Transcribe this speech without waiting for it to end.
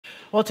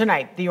Well,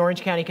 tonight, the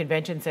Orange County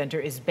Convention Center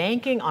is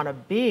banking on a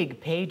big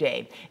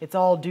payday. It's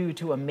all due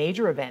to a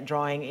major event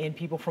drawing in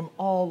people from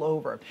all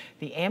over.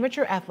 The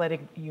Amateur Athletic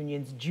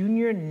Union's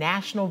Junior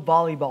National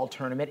Volleyball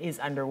Tournament is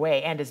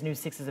underway. And as News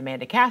 6's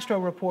Amanda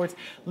Castro reports,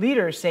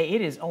 leaders say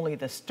it is only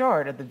the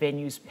start of the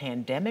venue's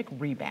pandemic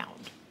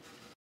rebound.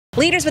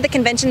 Leaders with the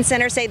convention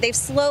center say they've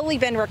slowly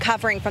been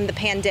recovering from the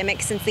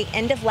pandemic since the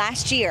end of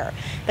last year,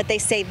 but they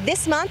say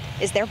this month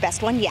is their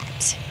best one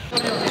yet.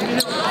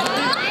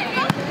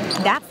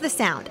 That's the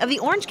sound of the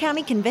Orange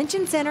County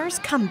Convention Center's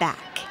comeback.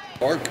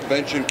 Our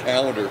convention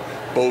calendar,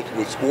 both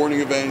with sporting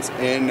events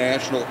and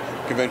national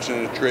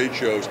convention and trade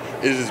shows,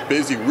 is as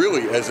busy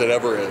really as it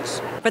ever is.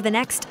 For the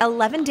next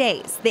 11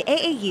 days, the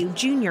AAU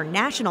Junior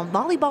National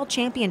Volleyball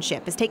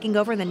Championship is taking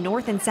over the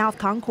North and South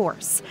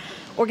Concourse.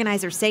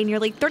 Organizers say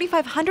nearly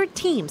 3,500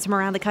 teams from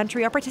around the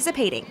country are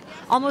participating,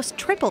 almost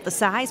triple the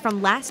size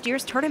from last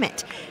year's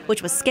tournament,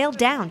 which was scaled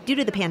down due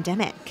to the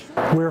pandemic.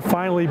 We're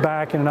finally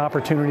back in an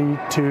opportunity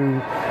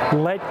to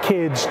let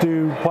kids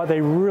do what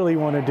they really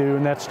want to do,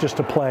 and that's just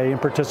to play and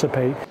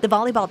participate. The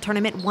volleyball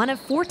tournament, one of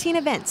 14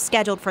 events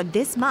scheduled for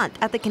this month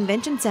at the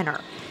convention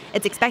center.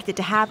 It's expected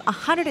to have a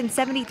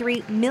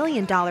 $173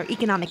 million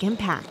economic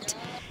impact.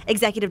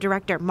 Executive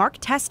Director Mark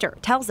Tester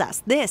tells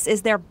us this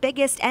is their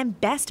biggest and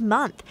best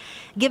month,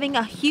 giving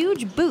a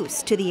huge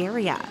boost to the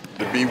area.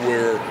 To be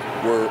where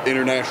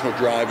International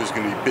Drive is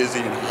going to be busy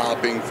and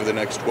hopping for the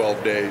next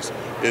 12 days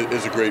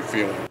is a great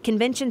feeling.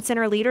 Convention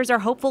center leaders are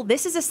hopeful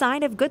this is a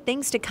sign of good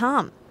things to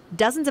come.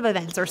 Dozens of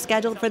events are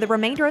scheduled for the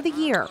remainder of the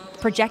year,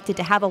 projected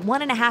to have a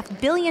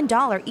 $1.5 billion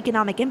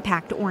economic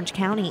impact to Orange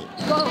County.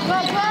 Go, go,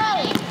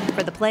 go!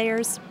 For the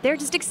players, they're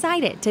just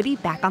excited to be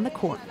back on the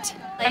court.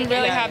 I'm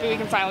really happy we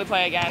can finally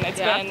play again. It's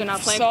been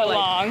so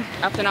long.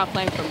 After not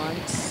playing for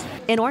months.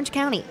 In Orange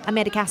County,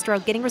 Amanda Castro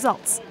getting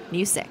results,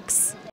 News 6.